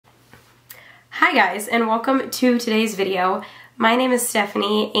Hi guys, and welcome to today's video. My name is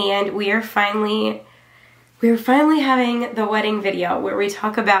Stephanie, and we are finally having the wedding video where we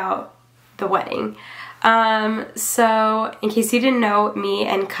talk about the wedding. So in case you didn't know, me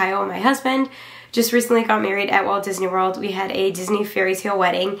and Kyle, my husband, just recently got married at Walt Disney World. We had a Disney Fairytale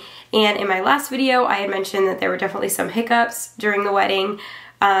wedding, and in my last video I had mentioned that there were definitely some hiccups during the wedding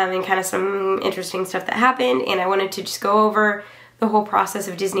and kind of some interesting stuff that happened, and I wanted to just go over the whole process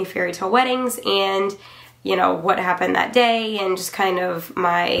of Disney Fairytale weddings and, you know, what happened that day and just kind of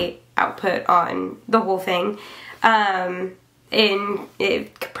my output on the whole thing. And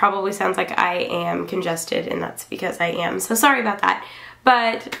it probably sounds like I am congested, and that's because I am, so sorry about that.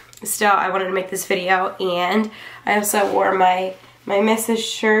 But still, I wanted to make this video, and I also wore my Mrs.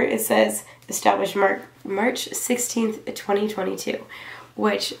 shirt. It says established March 16th, 2022,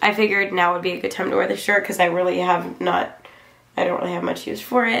 which I figured now would be a good time to wear this shirt because I don't really have much use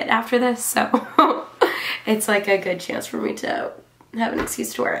for it after this, so it's like a good chance for me to have an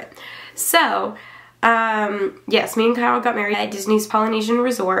excuse to wear it. So, yes, me and Kyle got married at Disney's Polynesian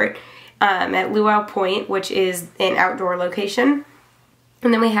Resort at Luau Point, which is an outdoor location.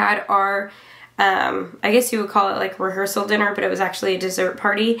 And then we had our, I guess you would call it like rehearsal dinner, but it was actually a dessert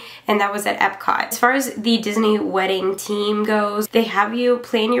party, and that was at Epcot. As far as the Disney wedding team goes, they have you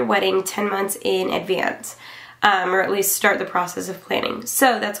plan your wedding 10 months in advance. Or at least start the process of planning.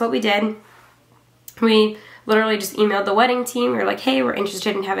 So that's what we did. We literally just emailed the wedding team. We were like, hey, we're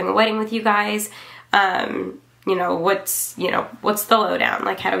interested in having a wedding with you guys. What's the lowdown?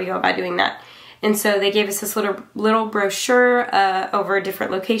 Like, how do we go about doing that? And so they gave us this little brochure over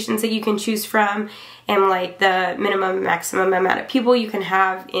different locations that you can choose from, and like the minimum and maximum amount of people you can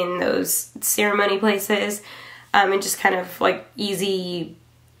have in those ceremony places, and just kind of like easy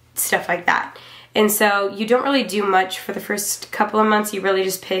stuff like that. And so you don't really do much for the first couple of months. You really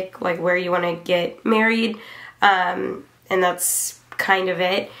just pick like where you want to get married, and that's kind of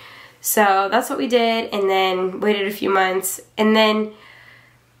it. So that's what we did, and then waited a few months, and then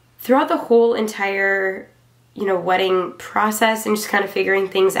throughout the whole entire, wedding process and just kind of figuring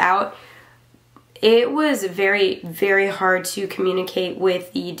things out, it was very, very hard to communicate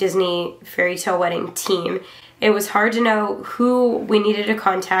with the Disney Fairytale Wedding team. It was hard to know who we needed to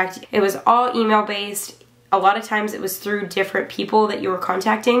contact. It was all email based. A lot of times it was through different people that you were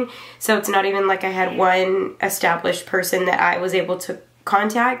contacting. So it's not even like I had one established person that I was able to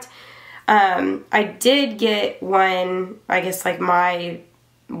contact. I did get one, I guess like my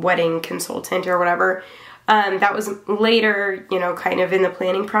wedding consultant or whatever. That was later, kind of in the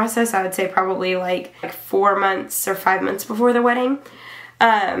planning process. I would say probably like 4 months or 5 months before the wedding.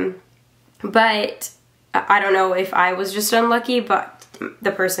 But I don't know if I was just unlucky, but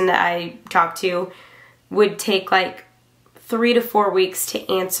the person that I talked to would take like 3 to 4 weeks to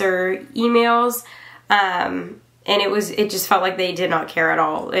answer emails. And it just felt like they did not care at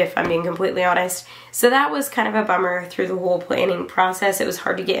all, if I'm being completely honest. So that was kind of a bummer through the whole planning process. It was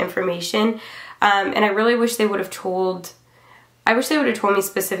hard to get information. And I really wish they would have told me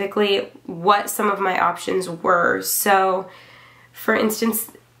specifically what some of my options were. So, for instance,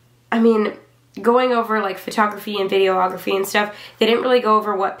 going over like photography and videography and stuff, they didn't really go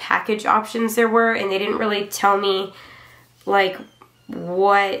over what package options there were, and they didn't really tell me like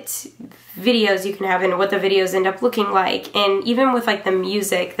what videos you can have and what the videos end up looking like. And even with like the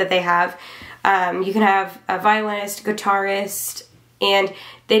music that they have, you can have a violinist, guitarist, and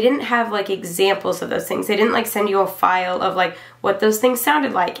they didn't have like examples of those things. They didn't like send you a file of like what those things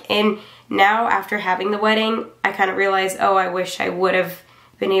sounded like. And now after having the wedding, I kind of realized, oh, I wish I would have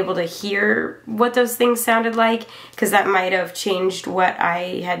been able to hear what those things sounded like, because that might have changed what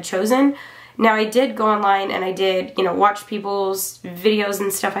I had chosen. Now, I did go online and I did, watch people's videos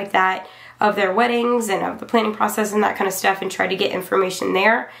and stuff like that of their weddings and of the planning process and that kind of stuff, and try to get information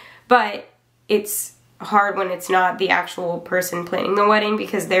there. But it's hard when it's not the actual person planning the wedding,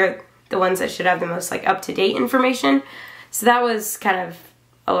 because they're the ones that should have the most like up-to-date information. So that was kind of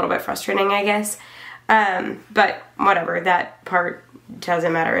a little bit frustrating, I guess. But whatever, that part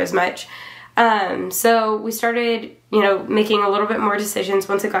doesn't matter as much. So we started, making a little bit more decisions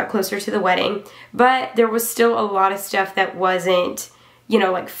once it got closer to the wedding, but there was still a lot of stuff that wasn't,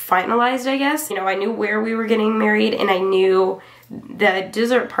 like finalized, I guess. I knew where we were getting married, and I knew the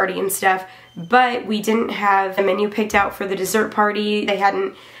dessert party and stuff, but we didn't have a menu picked out for the dessert party. They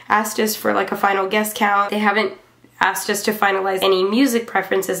hadn't asked us for like a final guest count. They haven't asked us to finalize any music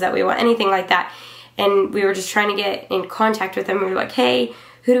preferences that we want, anything like that. And we were just trying to get in contact with them. We were like, hey,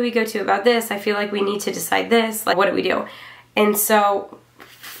 who do we go to about this? I feel like we need to decide this. Like, what do we do? And so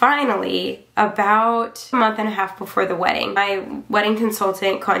finally, about a month and a half before the wedding, my wedding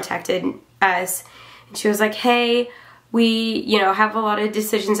consultant contacted us. And she was like, hey, we, you know, have a lot of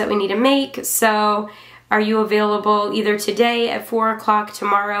decisions that we need to make, so are you available either today at 4 o'clock,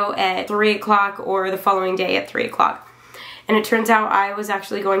 tomorrow at 3 o'clock, or the following day at 3 o'clock? And it turns out I was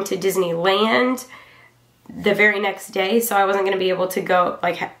actually going to Disneyland the very next day, so I wasn't going to be able to go,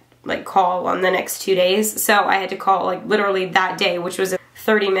 like call on the next 2 days. So I had to call, like, literally that day, which was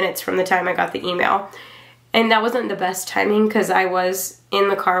 30 minutes from the time I got the email. And that wasn't the best timing because I was in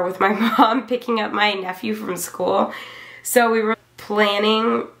the car with my mom picking up my nephew from school. So we were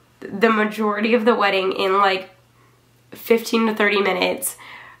planning the majority of the wedding in like 15 to 30 minutes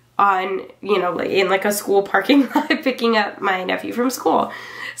on, you know, in like a school parking lot picking up my nephew from school.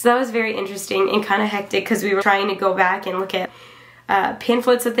 So that was very interesting and kind of hectic because we were trying to go back and look at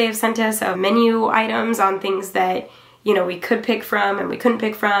pamphlets that they have sent us of menu items on things that, you know, we could pick from and we couldn't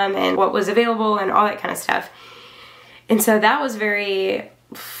pick from and what was available and all that kind of stuff. And so that was very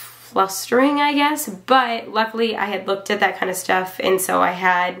flustering, I guess, but luckily I had looked at that kind of stuff, and so I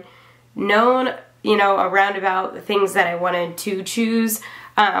had known, you know, around about the things that I wanted to choose.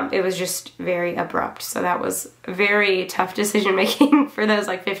 It was just very abrupt, so that was very tough decision making for those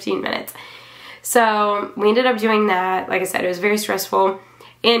like 15 minutes. So we ended up doing that. Like I said, it was very stressful,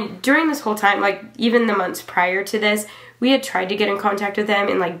 and during this whole time, like even the months prior to this, we had tried to get in contact with them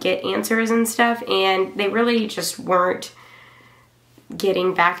and like get answers and stuff, and they really just weren't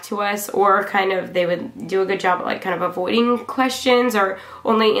getting back to us, or kind of they would do a good job at like kind of avoiding questions or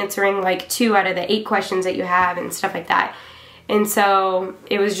only answering like 2 out of the 8 questions that you have and stuff like that. And so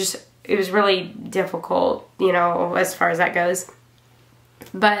it was really difficult, you know, as far as that goes.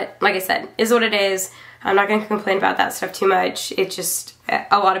 But like I said, is what it is. I'm not going to complain about that stuff too much. It's just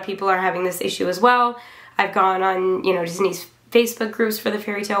a lot of people are having this issue as well. I've gone on, you know, Disney's Facebook groups for the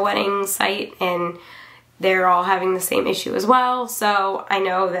Fairytale Wedding site, and they're all having the same issue as well, so I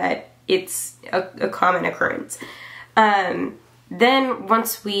know that it's a common occurrence. Then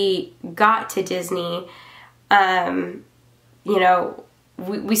once we got to Disney, you know,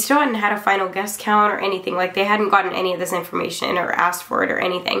 we still hadn't had a final guest count or anything. Like, they hadn't gotten any of this information or asked for it or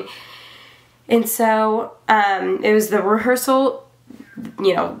anything. And so it was the rehearsal,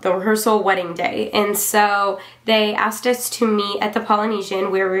 you know, the rehearsal wedding day. And so they asked us to meet at the Polynesian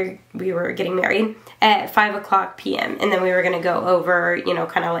where we were getting married at 5 o'clock p.m. And then we were going to go over, you know,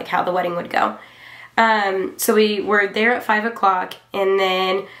 kind of like how the wedding would go. So we were there at 5 o'clock, and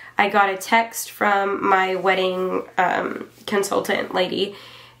then I got a text from my wedding consultant lady,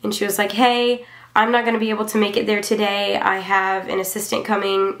 and she was like, hey, I'm not going to be able to make it there today. I have an assistant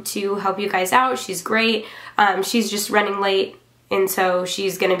coming to help you guys out. She's great. She's just running late, and so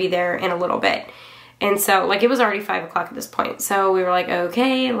she's going to be there in a little bit. And so, like, it was already 5 o'clock at this point. So we were like,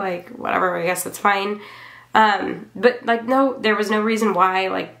 okay, like, whatever, I guess that's fine. But, like, no, there was no reason why,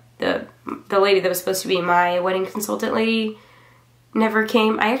 like, the lady that was supposed to be my wedding consultant lady never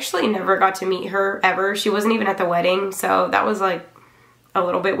came. I actually never got to meet her ever. She wasn't even at the wedding, so that was, like, a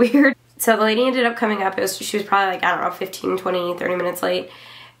little bit weird. So the lady ended up coming up. She was probably, like, I don't know, 15, 20, 30 minutes late.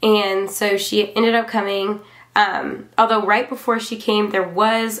 And so she ended up coming. Although right before she came, there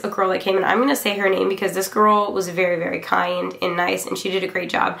was a girl that came, and I'm going to say her name because this girl was very, very kind and nice, and she did a great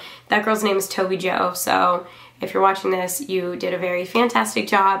job. That girl's name is Toby Jo, so if you're watching this, you did a very fantastic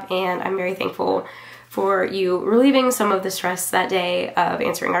job, and I'm very thankful for you relieving some of the stress that day of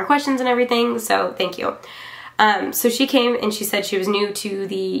answering our questions and everything, so thank you. So she came, and she said she was new to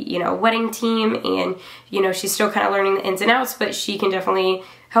the, you know, wedding team, and, you know, she's still kind of learning the ins and outs, but she can definitely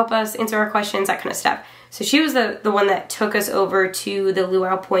help us answer our questions, that kind of stuff. So she was the one that took us over to the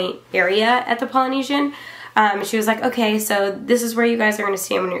Luau Point area at the Polynesian. She was like, okay, so this is where you guys are going to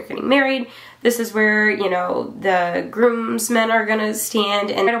stand when you're getting married. This is where, you know, the groomsmen are going to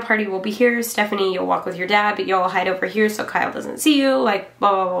stand, and the bridal party will be here. Stephanie, you'll walk with your dad, but you'll hide over here so Kyle doesn't see you, like,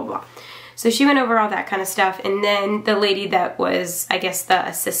 blah, blah, blah, blah. So she went over all that kind of stuff, and then the lady that was, I guess, the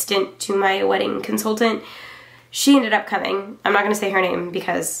assistant to my wedding consultant, she ended up coming. I'm not going to say her name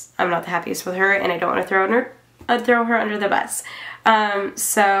because I'm not the happiest with her, and I don't want to throw her under the bus.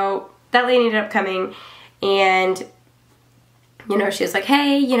 So that lady ended up coming, and, you know, she was like,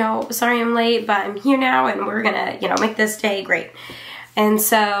 hey, you know, sorry I'm late, but I'm here now, and we're going to, you know, make this day great. And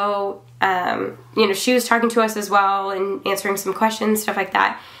so, you know, she was talking to us as well and answering some questions, stuff like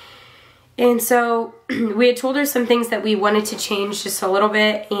that. And so we had told her some things that we wanted to change just a little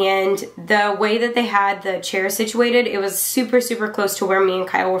bit, and the way that they had the chair situated, it was super, super close to where me and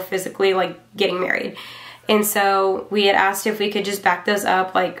Kyle were physically, like, getting married. And so we had asked if we could just back those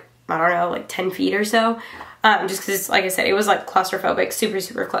up, like, I don't know, like 10 feet or so, just because, like I said, it was, like, claustrophobic, super,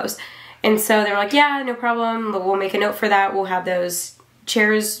 super close. And so they were like, yeah, no problem, we'll make a note for that, we'll have those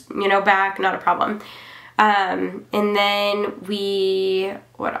chairs, you know, back, not a problem. And then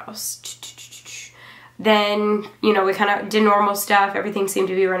what else? Then, you know, we kind of did normal stuff. Everything seemed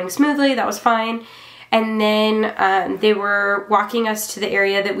to be running smoothly. That was fine. And then they were walking us to the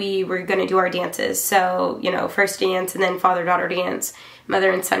area that we were going to do our dances. So, you know, first dance and then father-daughter dance,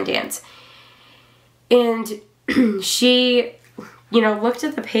 mother and son dance. And she, you know, looked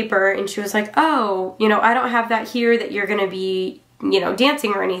at the paper and she was like, oh, you know, I don't have that here that you're going to be, you know,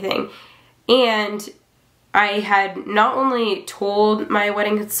 dancing or anything. And I had not only told my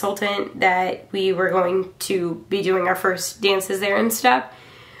wedding consultant that we were going to be doing our first dances there and stuff,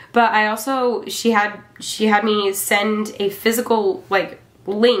 but I also, she had me send a physical, like,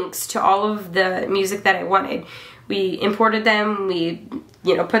 links to all of the music that I wanted. We imported them, we,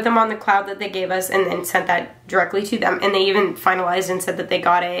 you know, put them on the cloud that they gave us and then sent that directly to them. And they even finalized and said that they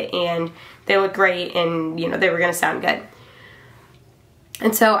got it and they looked great and, you know, they were going to sound good.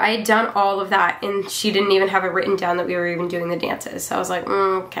 And so I had done all of that, and she didn't even have it written down that we were even doing the dances. So I was like,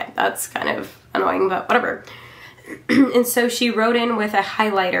 okay, that's kind of annoying, but whatever. And so she wrote in with a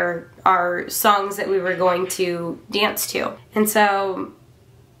highlighter our songs that we were going to dance to. And so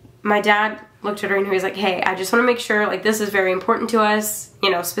my dad looked at her and he was like, hey, I just want to make sure, like, this is very important to us. You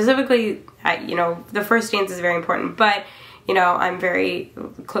know, specifically, you know, the first dance is very important, but you know, I'm very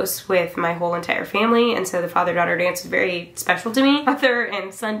close with my whole entire family, and so the father-daughter dance is very special to me. Mother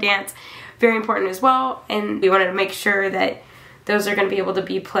and son dance, very important as well, and we wanted to make sure that those are going to be able to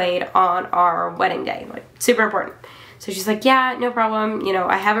be played on our wedding day, like, super important. So she's like, yeah, no problem, you know,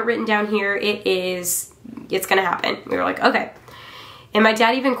 I have it written down here, it's going to happen. We were like, okay. And my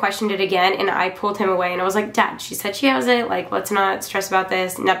dad even questioned it again, and I pulled him away, and I was like, Dad, she said she has it, like, let's not stress about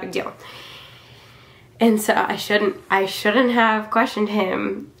this, not a big deal. And so I shouldn't have questioned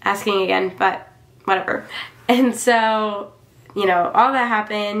him asking again, but whatever. And so, you know, all that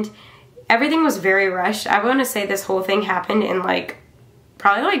happened. Everything was very rushed. I want to say this whole thing happened in like,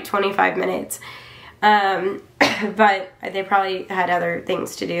 probably like 25 minutes. But they probably had other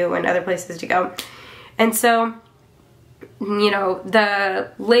things to do and other places to go. And so, you know, the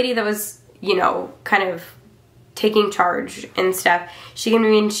lady that was, you know, kind of taking charge and stuff, she came to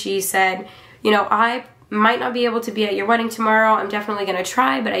me and she said, you know, I might not be able to be at your wedding tomorrow. I'm definitely going to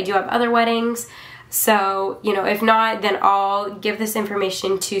try, but I do have other weddings. So, you know, if not, then I'll give this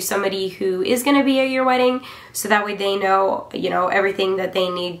information to somebody who is going to be at your wedding, so that way they know, you know, everything that they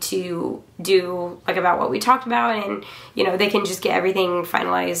need to do, like, about what we talked about, and, you know, they can just get everything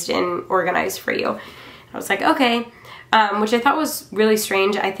finalized and organized for you. I was like, okay, which I thought was really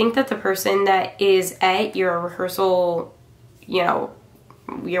strange. I think that the person that is at your rehearsal, you know,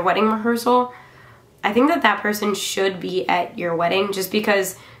 your wedding rehearsal, I think that that person should be at your wedding, just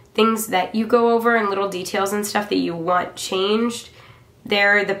because things that you go over and little details and stuff that you want changed,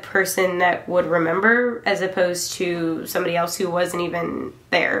 they're the person that would remember, as opposed to somebody else who wasn't even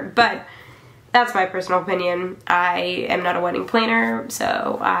there. But that's my personal opinion. I am not a wedding planner,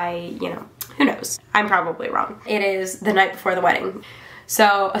 so you know, who knows? I'm probably wrong. It is the night before the wedding.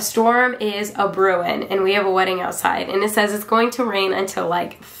 So a storm is a-brewing, and we have a wedding outside, and it says it's going to rain until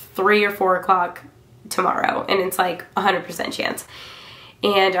like 3 or 4 o'clock tomorrow, and it's like 100% chance.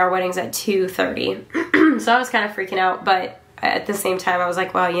 And our wedding's at 2:30. So I was kind of freaking out, but at the same time I was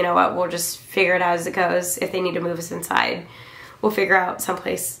like, well, you know what, we'll just figure it out as it goes. If they need to move us inside, we'll figure out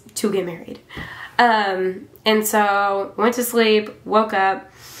someplace to get married. And so went to sleep, woke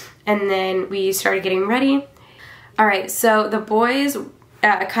up, and then we started getting ready. Alright, so the boys,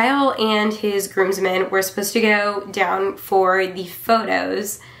 Kyle and his groomsmen were supposed to go down for the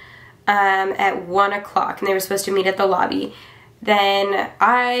photos at 1 o'clock, and they were supposed to meet at the lobby. Then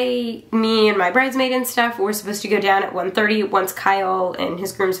me and my bridesmaid and stuff were supposed to go down at 1:30 once Kyle and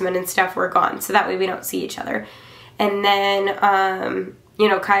his groomsmen and stuff were gone, so that way we don't see each other. And then, you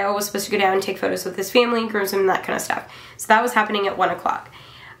know, Kyle was supposed to go down and take photos with his family, groomsmen, that kind of stuff. So that was happening at 1 o'clock.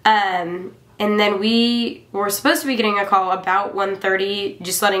 And then we were supposed to be getting a call about 1:30,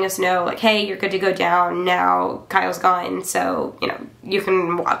 just letting us know, like, hey, you're good to go down now, Kyle's gone, so, you know, you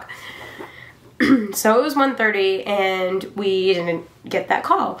can walk. So it was 1:30 and we didn't get that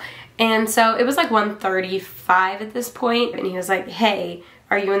call. And so it was like 1:35 at this point, and he was like, hey,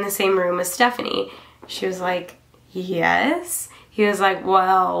 are you in the same room as Stephanie? She was like, yes. He was like,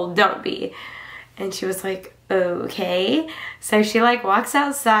 well, don't be. And she was like, okay. So she like walks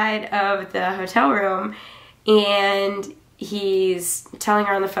outside of the hotel room, and he's telling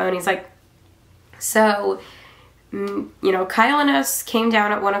her on the phone, he's like, so, you know, Kyle and us came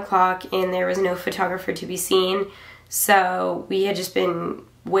down at 1 o'clock and there was no photographer to be seen. So we had just been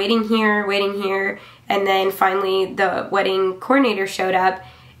waiting here, And then finally the wedding coordinator showed up,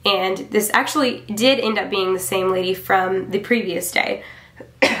 and this actually did end up being the same lady from the previous day,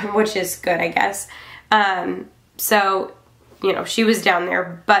 which is good, I guess. So, you know, she was down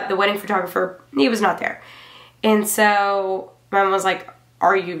there, but the wedding photographer, he was not there. And so Mom was like,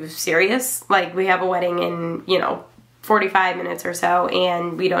 are you serious? Like, we have a wedding in, you know, 45 minutes or so,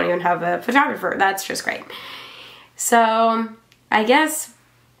 and we don't even have a photographer. That's just great. So I guess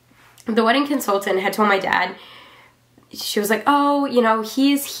the wedding consultant had told my dad, she was like, oh, you know,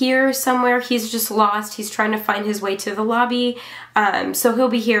 he's here somewhere. He's just lost. He's trying to find his way to the lobby. So he'll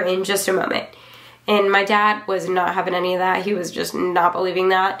be here in just a moment. And my dad was not having any of that. He was just not believing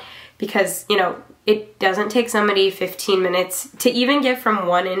that, because, you know, it doesn't take somebody 15 minutes to even get from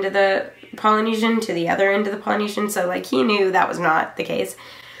one end of the Polynesian to the other end of the Polynesian. So, like, he knew that was not the case.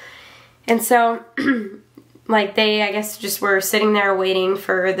 And so, like, they, I guess, just were sitting there waiting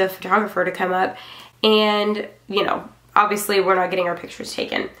for the photographer to come up. And, you know, obviously we're not getting our pictures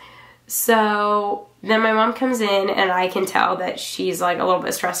taken. So then my mom comes in, and I can tell that she's like a little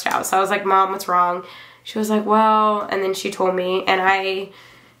bit stressed out. So I was like, Mom, what's wrong? She was like, well, and then she told me, and I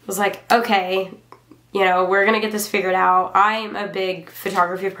was like, okay, you know, we're gonna get this figured out. I'm a big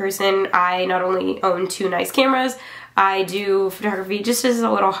photography person. I not only own 2 nice cameras, I do photography just as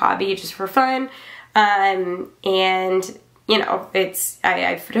a little hobby, just for fun. And, you know,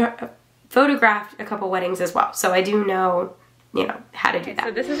 I photographed a couple weddings as well. So I do know, you know, how to do that.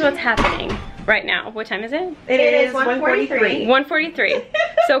 So this is what's happening right now. What time is it? It is 1:43. 1:43.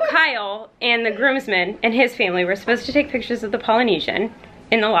 So Kyle and the groomsmen and his family were supposed to take pictures of the Polynesian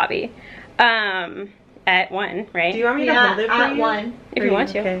in the lobby at 1, right? Do you want me to hold it for at you? 1. If you want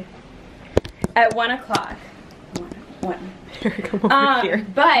to. Okay. At 1 o'clock. 1. Come over here.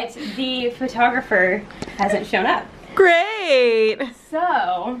 But the photographer hasn't shown up. Great!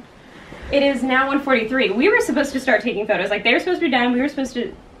 So it is now 1:43. We were supposed to start taking photos. Like, they were supposed to be done. We were supposed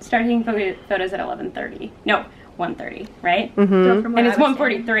to start taking photos at 11:30. No, 1:30, right? Mm-hmm. And it's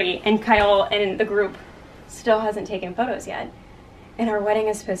 1:43, and Kyle and the group still hasn't taken photos yet. And our wedding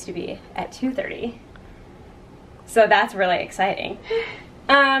is supposed to be at 2:30. So that's really exciting.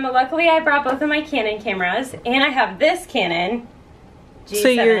 Luckily I brought both of my Canon cameras, and I have this Canon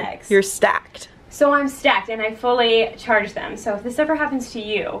G7X. So you're stacked. So I'm stacked, and I fully charged them. So if this ever happens to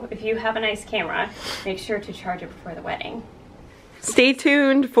you, if you have a nice camera, make sure to charge it before the wedding. Stay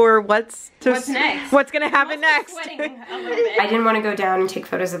tuned for what's next. What's gonna happen next. I didn't want to go down and take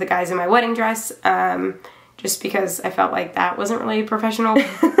photos of the guys in my wedding dress, just because I felt like that wasn't really professional.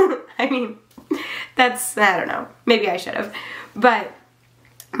 I mean, that's, I don't know, maybe I should have. But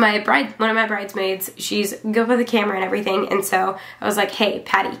one of my bridesmaids, she's good with the camera and everything, and so I was like, hey,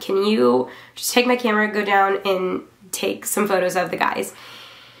 Patty, can you just take my camera, go down and take some photos of the guys?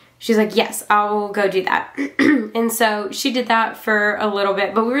 She's like, yes, I'll go do that. And so she did that for a little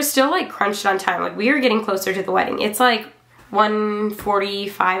bit, but we were still like crunched on time. Like, we were getting closer to the wedding. It's like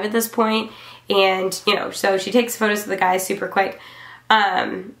 1:45 at this point, and, you know, so she takes photos of the guys super quick.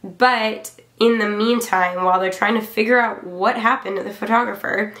 But in the meantime, while they're trying to figure out what happened to the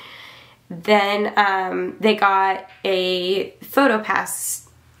photographer, then they got a PhotoPass,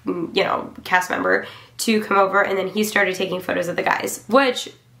 you know, cast member to come over, and then he started taking photos of the guys, which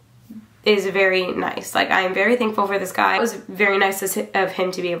is very nice. Like, I am very thankful for this guy. It was very nice of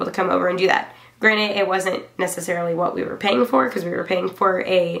him to be able to come over and do that. Granted, it wasn't necessarily what we were paying for, because we were paying for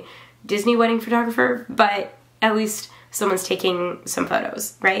a Disney wedding photographer, but at least someone's taking some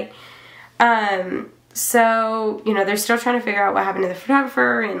photos, right? So, you know, they're still trying to figure out what happened to the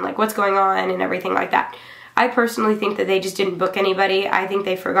photographer and, like, what's going on and everything like that. I personally think that they just didn't book anybody. I think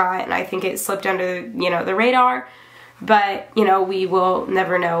they forgot, and I think it slipped under, you know, the radar. But, you know, we will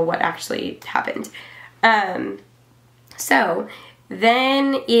never know what actually happened. So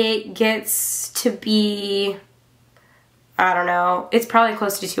then it gets to be, I don't know, it's probably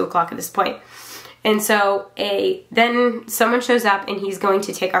close to 2 o'clock at this point. And so then someone shows up, and he's going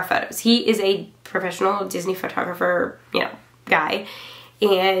to take our photos. He is a professional Disney photographer, you know, guy,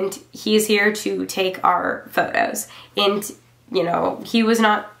 and he is here to take our photos. And, you know, he was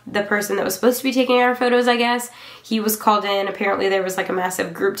not the person that was supposed to be taking our photos, I guess. He was called in. Apparently there was like a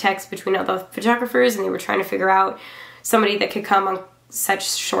massive group text between all the photographers, and they were trying to figure out somebody that could come on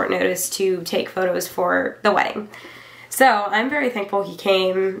such short notice to take photos for the wedding. So I'm very thankful he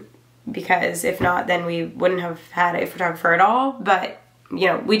came, because if not, then we wouldn't have had a photographer at all. But, you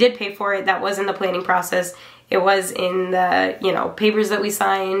know, we did pay for it. That was in the planning process. It was in the, you know, papers that we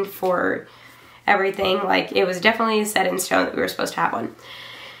signed for everything. Like, it was definitely set in stone that we were supposed to have one.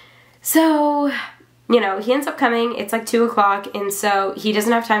 So, you know, he ends up coming. It's like 2 o'clock, and so he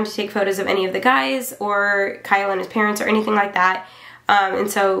doesn't have time to take photos of any of the guys or Kyle and his parents or anything like that.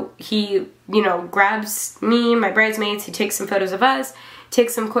 And so he, you know, grabs me, my bridesmaids, he takes some photos of us,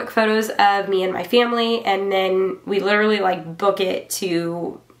 takes some quick photos of me and my family, and then we literally like book it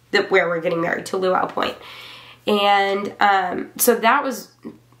to where we're getting married, to Luau Point. And so that was,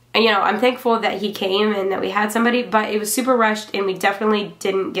 you know, I'm thankful that he came and that we had somebody, but it was super rushed and we definitely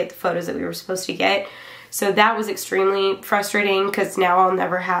didn't get the photos that we were supposed to get. So that was extremely frustrating because now I'll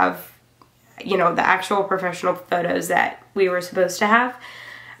never have, you know, the actual professional photos that we were supposed to have.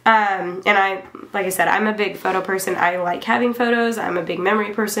 And like I said, I'm a big photo person. I like having photos. I'm a big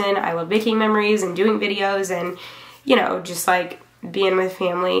memory person. I love making memories and doing videos and, you know, just like being with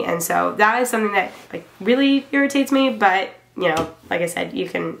family. And so that is something that like really irritates me, but you know, like I said, you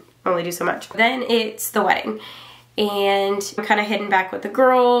can only do so much. Then it's the wedding. And I'm kind of hidden back with the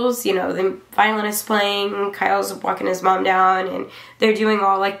girls, you know, the violinist playing, Kyle's walking his mom down, and they're doing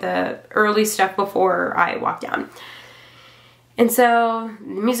all like the early stuff before I walk down. And so the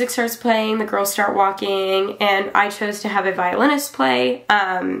music starts playing, the girls start walking, and I chose to have a violinist play.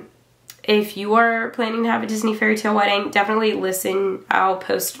 If you are planning to have a Disney Fairytale wedding, definitely listen. I'll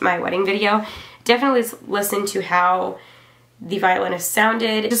post my wedding video. Definitely listen to how the violinist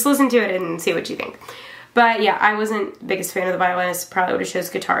sounded. Just listen to it and see what you think. But yeah, I wasn't the biggest fan of the violinist. Probably would have chose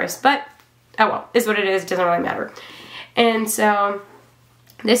guitarist. But oh well, is what it is. Doesn't really matter. And so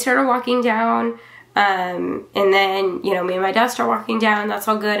they started walking down. And then, you know, me and my dad start walking down. That's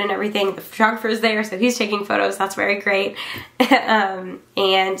all good and everything. The photographer's there, so he's taking photos. That's very great.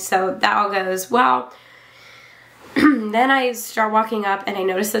 And so that all goes well. Then I start walking up and I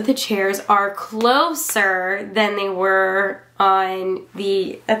notice that the chairs are closer than they were at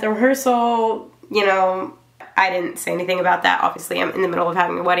the rehearsal. You know, I didn't say anything about that. Obviously, I'm in the middle of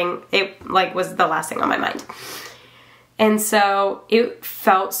having a wedding. It like was the last thing on my mind. And so it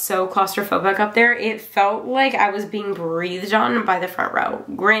felt so claustrophobic up there. It felt like I was being breathed on by the front row.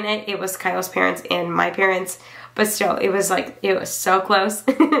 Granted, it was Kyle's parents and my parents, but still, it was so close.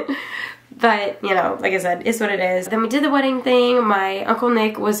 But, you know, like I said, it's what it is. Then we did the wedding thing. My Uncle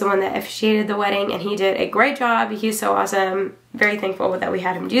Nick was the one that officiated the wedding, and he did a great job. He's so awesome. Very thankful that we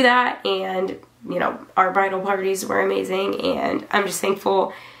had him do that. And, you know, our bridal parties were amazing, and I'm just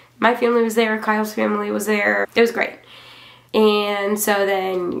thankful my family was there, Kyle's family was there. It was great. And so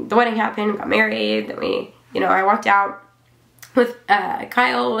then the wedding happened, we got married, then I walked out with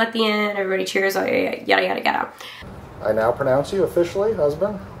Kyle at the end, everybody cheers, yada yada yada. I now pronounce you officially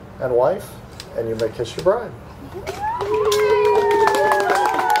husband and wife, and you may kiss your bride.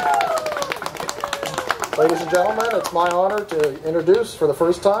 Ladies and gentlemen, it's my honor to introduce for the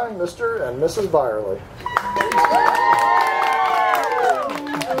first time Mr. and Mrs. Byerly.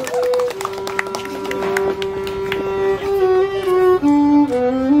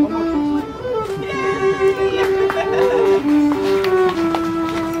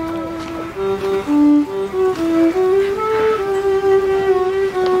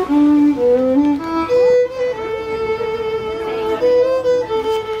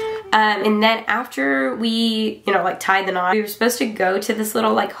 And then after we, tied the knot, we were supposed to go to this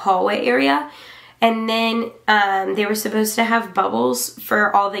little, hallway area. And then they were supposed to have bubbles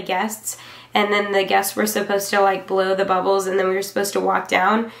for all the guests. And then the guests were supposed to, blow the bubbles. And then we were supposed to walk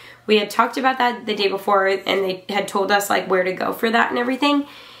down. We had talked about that the day before. And they had told us, where to go for that and everything.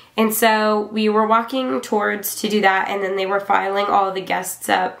 And so we were walking towards to do that. And then they were filing all the guests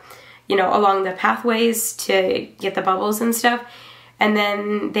up, along the pathways to get the bubbles and stuff. And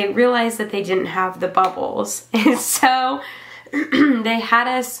then they realized that they didn't have the bubbles. And so they had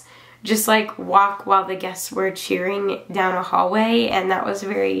us just walk while the guests were cheering down a hallway. And that was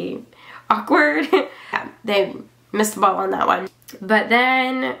very awkward. Yeah, they missed the ball on that one. But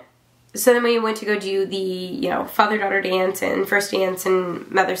then, so then we went to go do the, father-daughter dance and first dance and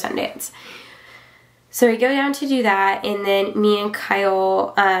mother-son dance. So we go down to do that. And then me and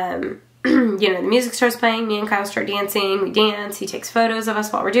Kyle, the music starts playing, me and Kyle start dancing, we dance, he takes photos of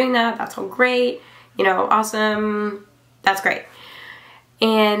us while we're doing that, that's all great, awesome, that's great.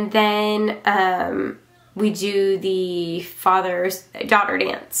 And then we do the father-daughter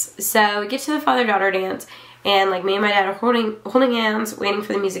dance. So we get to the father-daughter dance, and me and my dad are holding hands, waiting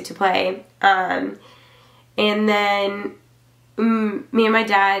for the music to play, and then me and my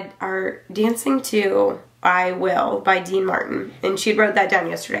dad are dancing to I Will by Dean Martin, and she wrote that down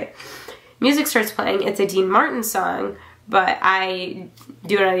yesterday. Music starts playing, it's a Dean Martin song, but I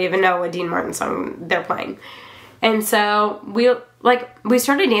do not even know what Dean Martin song they're playing. And so we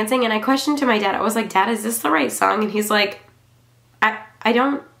started dancing, and I questioned to my dad, I was like, Dad, is this the right song? And he's like, I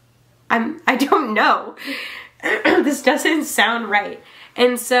I don't know. This doesn't sound right.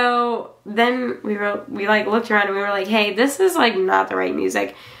 And so then we like looked around and we were like, hey, this is like not the right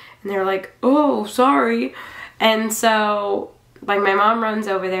music. And they were like, oh, sorry. And so like my mom runs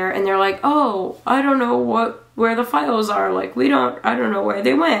over there and they're like, oh, I don't know where the files are. Like I don't know where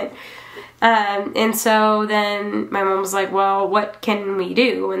they went. And so then my mom was like, well, what can we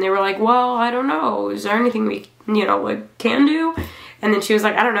do? And they were like, well, I don't know. Is there anything we, like can do? And then she was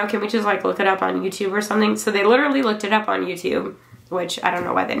like, I don't know. Can we just like look it up on YouTube or something? So they literally looked it up on YouTube, which I don't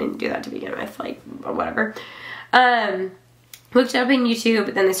know why they didn't do that to begin with, like, or whatever. Looked it up on YouTube,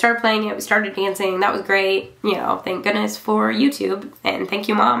 but then they started playing it. We started dancing. That was great. Thank goodness for YouTube. And thank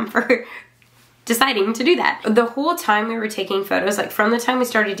you, Mom, for deciding to do that. The whole time we were taking photos, like from the time we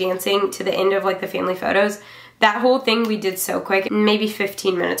started dancing to the end of like the family photos, that whole thing we did so quick, maybe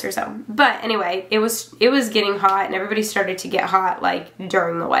 15 minutes or so. But anyway, it was getting hot and everybody started to get hot like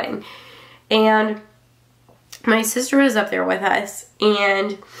during the wedding. And my sister was up there with us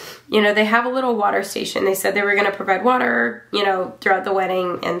and, they have a little water station. They said they were going to provide water, throughout the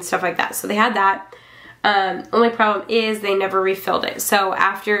wedding and stuff like that. So they had that. Only problem is they never refilled it. So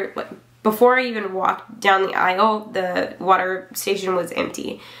before I even walked down the aisle, the water station was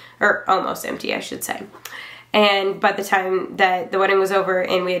empty, or almost empty, I should say. And by the time that the wedding was over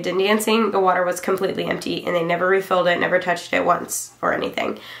and we had done dancing, the water was completely empty and they never refilled it, never touched it once or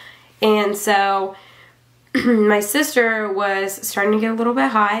anything. And so my sister was starting to get a little bit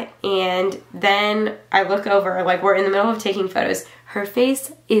hot, and then I look over, like we're in the middle of taking photos. Her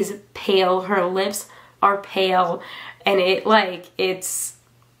face is pale, her lips are pale, and it's,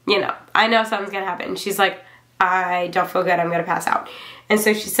 I know something's gonna happen. She's like, I don't feel good, I'm gonna pass out. And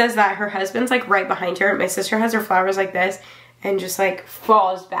so she says that her husband's like right behind her. My sister has her flowers like this and just like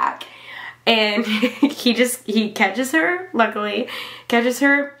falls back. And he catches her, luckily,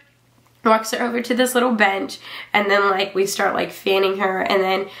 walks her over to this little bench, and then like we start like fanning her. And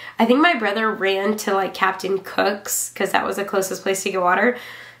then I think my brother ran to like Captain Cook's because that was the closest place to get water.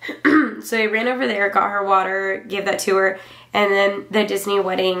 So he ran over there, got her water, gave that to her, and then the Disney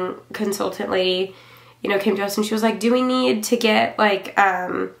wedding consultant lady, came to us and she was like, do we need to get like,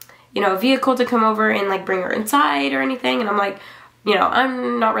 a vehicle to come over and like bring her inside or anything? And I'm like,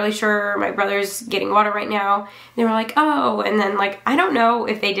 I'm not really sure. My brother's getting water right now. And they were like, oh, and then like, I don't know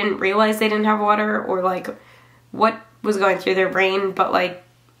if they didn't realize they didn't have water or like what was going through their brain, but like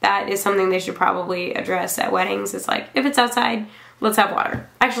that is something they should probably address at weddings. It's like, if it's outside, let's have water.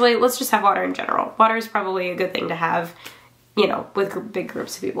 Actually, let's just have water in general. Water is probably a good thing to have, with big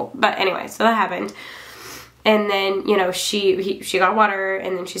groups of people. But anyway, so that happened. And then, she got water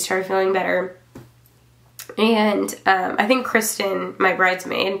and then she started feeling better. And I think Kristen, my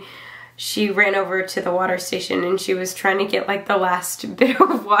bridesmaid, she ran over to the water station and she was trying to get like the last bit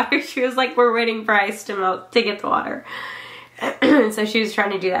of water. She was like, we're waiting for ice to melt to get the water. So she was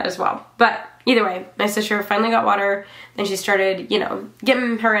trying to do that as well. But either way, my sister finally got water. Then she started,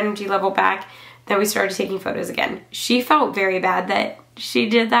 getting her energy level back. Then we started taking photos again. She felt very bad that she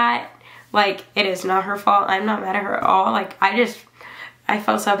did that. Like, it is not her fault. I'm not mad at her at all. Like, I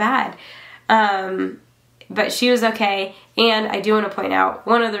felt so bad. But she was okay. And I do want to point out,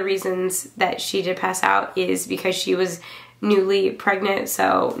 one of the reasons that she did pass out is because she was newly pregnant.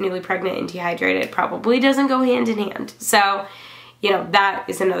 So newly pregnant and dehydrated probably doesn't go hand in hand. So, that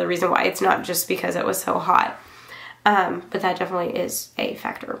is another reason why. It's not just because it was so hot. But that definitely is a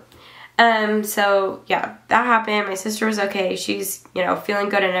factor. So yeah, that happened. My sister was okay. She's, feeling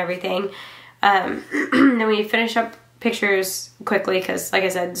good and everything. Then we finish up pictures quickly because, like I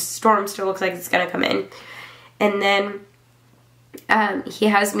said, the storm still looks like it's going to come in. And then he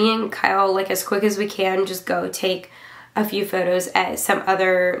has me and Kyle, like, as quick as we can, just go take a few photos at some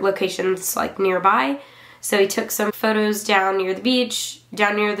other locations, like, nearby. So he took some photos down near the beach,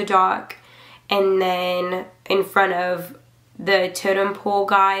 down near the dock, and then in front of the totem pole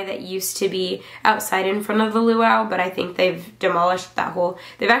guy that used to be outside in front of the luau, but I think they've demolished that whole,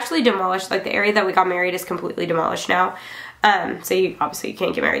 they've actually demolished, like the area that we got married is completely demolished now. So you obviously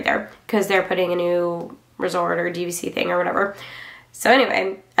can't get married there because they're putting a new resort or DVC thing or whatever. So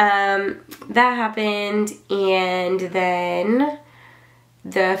anyway, that happened, and then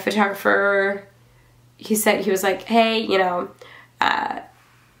the photographer, he said, he was like, hey,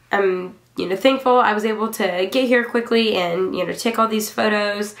 I'm thankful I was able to get here quickly and, take all these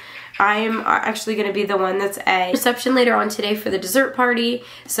photos. I'm actually going to be the one that's at reception later on today for the dessert party.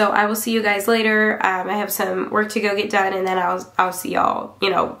 So I will see you guys later. I have some work to go get done, and then I'll see y'all,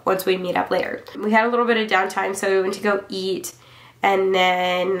 once we meet up later. We had a little bit of downtime, so we went to go eat, and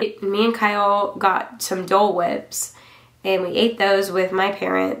then me and Kyle got some Dole Whips, and we ate those with my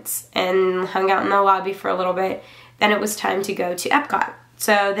parents and hung out in the lobby for a little bit. Then it was time to go to Epcot.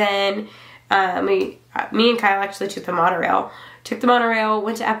 So then me and Kyle actually took the monorail.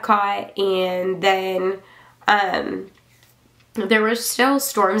 Went to Epcot, and then there were still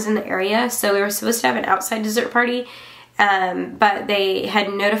storms in the area, so we were supposed to have an outside dessert party, but they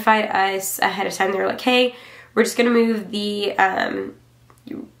had notified us ahead of time. They were like, hey, we're just going to move the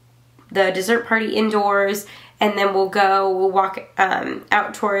dessert party indoors, and then we'll walk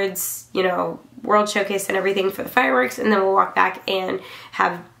out towards, you know, World Showcase and everything for the fireworks, and then we'll walk back and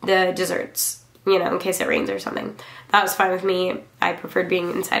have the desserts, you know, in case it rains or something. That was fine with me. I preferred being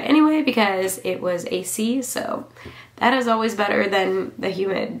inside anyway because it was AC, so that is always better than the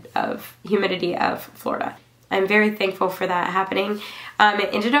humidity of Florida. I'm very thankful for that happening. It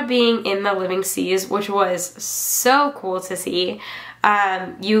ended up being in the Living Seas, which was so cool to see.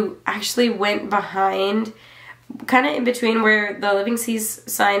 You actually went behind, kind of in between where the Living Seas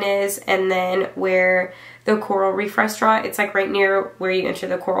sign is and then where the Coral Reef restaurant. It's like right near where you enter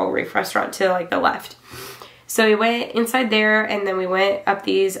the Coral Reef restaurant to like the left. So we went inside there, and then we went up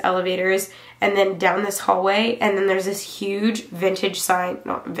these elevators and then down this hallway, and then there's this huge vintage sign,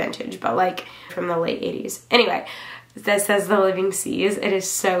 not vintage, but like from the late 80s. Anyway, that says the Living Seas. It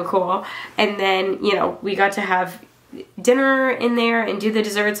is so cool. And then, you know, we got to have dinner in there and do the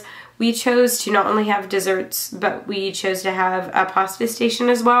desserts. We chose to not only have desserts, but we chose to have a pasta station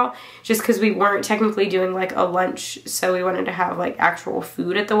as well, just because we weren't technically doing like a lunch, so we wanted to have like actual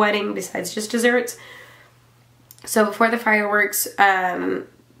food at the wedding besides just desserts. So before the fireworks,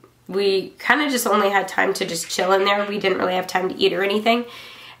 we kind of just only had time to just chill in there. We didn't really have time to eat or anything.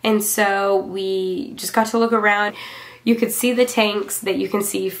 And so we just got to look around. You could see the tanks that you can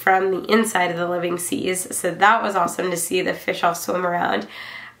see from the inside of the Living Seas. So that was awesome to see the fish all swim around.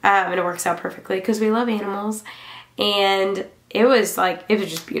 And it works out perfectly because we love animals. And it was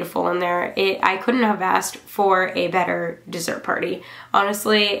just beautiful in there. I couldn't have asked for a better dessert party.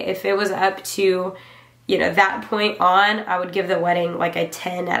 Honestly, if it was up to, you know, that point on, I would give the wedding like a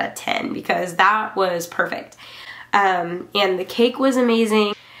 10 out of 10 because that was perfect. And the cake was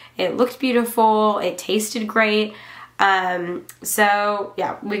amazing. It looked beautiful. It tasted great. So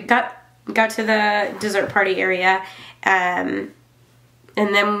yeah, we got to the dessert party area, and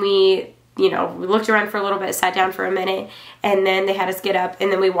then we looked around for a little bit, sat down for a minute, and then they had us get up,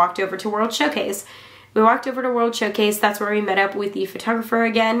 and then we walked over to World Showcase. That's where we met up with the photographer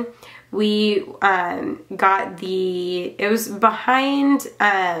again. We it was behind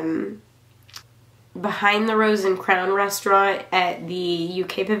the Rose and Crown restaurant at the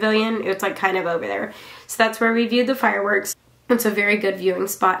UK Pavilion. It's like kind of over there. So that's where we viewed the fireworks. It's a very good viewing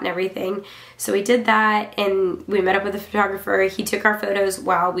spot and everything. So we did that, and we met up with the photographer. He took our photos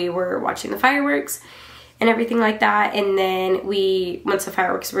while we were watching the fireworks and everything like that. And then once the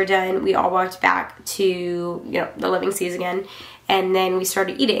fireworks were done, we all walked back to, the Living Seas again. And then we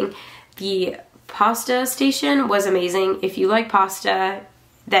started eating. The pasta station was amazing. If you like pasta,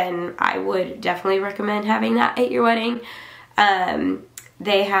 then I would definitely recommend having that at your wedding.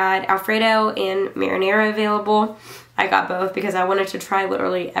 They had Alfredo and marinara available. I got both because I wanted to try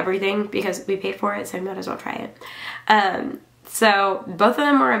literally everything because we paid for it, so I might as well try it. So both of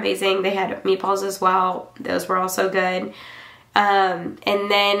them were amazing. They had meatballs as well. Those were also good. And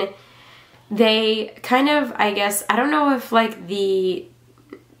then they kind of, I guess, I don't know if like the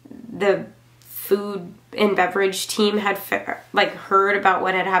food and beverage team had heard about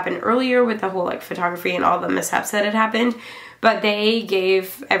what had happened earlier with the whole photography and all the mishaps that had happened, but they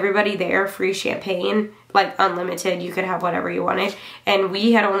gave everybody there free champagne, unlimited. You could have whatever you wanted, and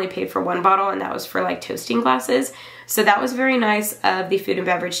we had only paid for one bottle, and that was for toasting glasses. So that was very nice of the food and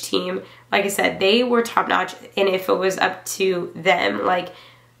beverage team. Like I said, they were top notch, and if it was up to them,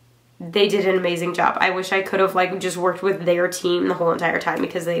 they did an amazing job. I wish I could have just worked with their team the whole entire time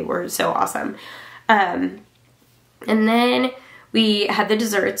because they were so awesome. And then we had the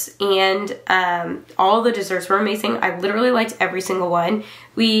desserts, and all the desserts were amazing. I literally liked every single one.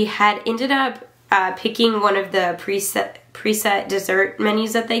 We had ended up picking one of the preset dessert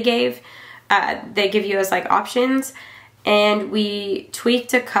menus that they gave. They give you as options, and we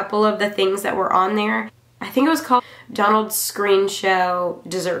tweaked a couple of the things that were on there. I think it was called Donald's Screen Show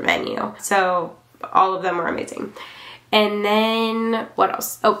dessert menu. So all of them were amazing. And then what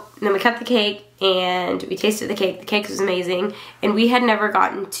else? Oh, then we cut the cake and we tasted the cake. The cake was amazing. And we had never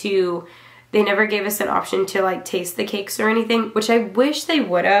they never gave us an option to taste the cakes or anything, which I wish they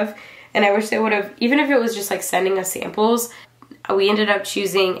would have. And I wish they would have, even if it was just sending us samples. We ended up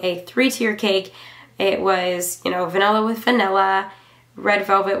choosing a 3-tier cake. It was, vanilla with vanilla, red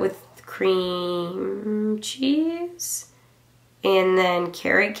velvet with cream cheese, and then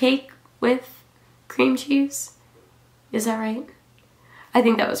carrot cake with cream cheese. Is that right? I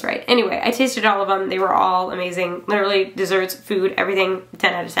think that was right. Anyway, I tasted all of them. They were all amazing. Literally, desserts, food, everything,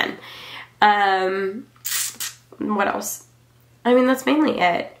 10 out of 10. What else? I mean, that's mainly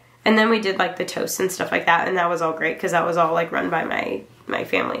it. And then we did like the toast and stuff like that, and that was all great because that was all like run by my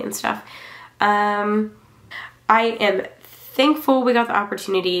family and stuff. I am thankful we got the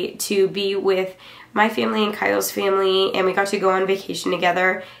opportunity to be with my family and Kyle's family, and we got to go on vacation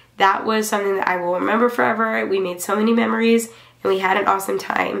together. That was something that I will remember forever. We made so many memories, and we had an awesome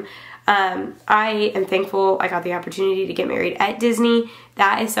time. I am thankful I got the opportunity to get married at Disney.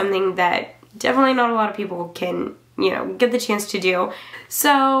 That is something that definitely not a lot of people can, you know, get the chance to do.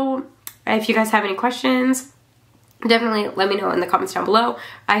 So if you guys have any questions, definitely let me know in the comments down below.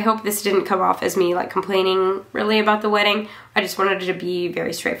 I hope this didn't come off as me like complaining really about the wedding. I just wanted it to be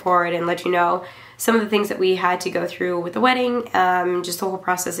very straightforward and let you know some of the things that we had to go through with the wedding, just the whole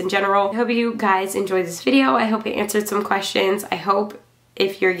process in general. I hope you guys enjoyed this video. I hope it answered some questions. I hope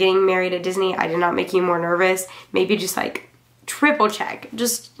if you're getting married at Disney, I did not make you more nervous. Maybe just like triple check.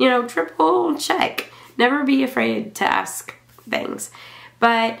 Just, you know, triple check. Never be afraid to ask things.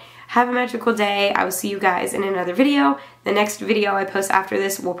 But have a magical day. I will see you guys in another video. The next video I post after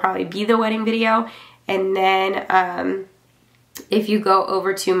this will probably be the wedding video. And then if you go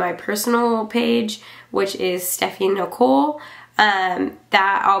over to my personal page, which is Steffi Nicole,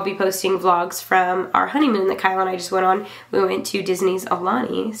 that I'll be posting vlogs from our honeymoon that Kyle and I just went on. We went to Disney's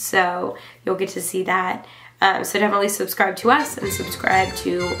Aulani, so you'll get to see that. So definitely subscribe to us and subscribe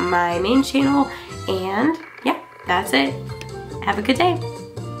to my main channel. And yeah, that's it. Have a good day.